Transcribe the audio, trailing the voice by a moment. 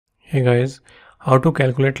Hey guys, how to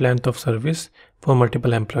calculate length of service for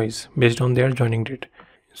multiple employees based on their joining date.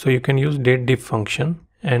 So you can use DATEDIF function,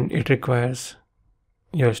 and it requires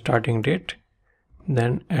your starting date,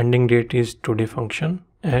 then ending date is today function,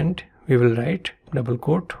 and we will write double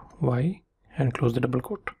quote y and close the double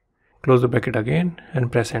quote. Close the bracket again and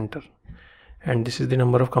press enter. And this is the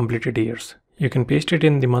number of completed years. You can paste it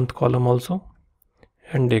in the month column also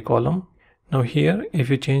and day column. Now here, if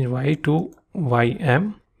you change y to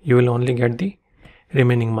ym, you will only get the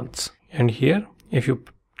remaining months, and here if you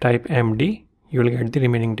type MD, you will get the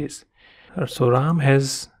remaining days. So Ram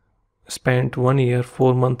has spent 1 year,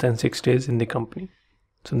 4 months and 6 days in the company.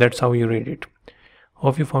 So that's how you read it.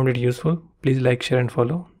 Hope you found it useful. Please like, share and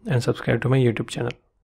follow, and subscribe to my YouTube channel.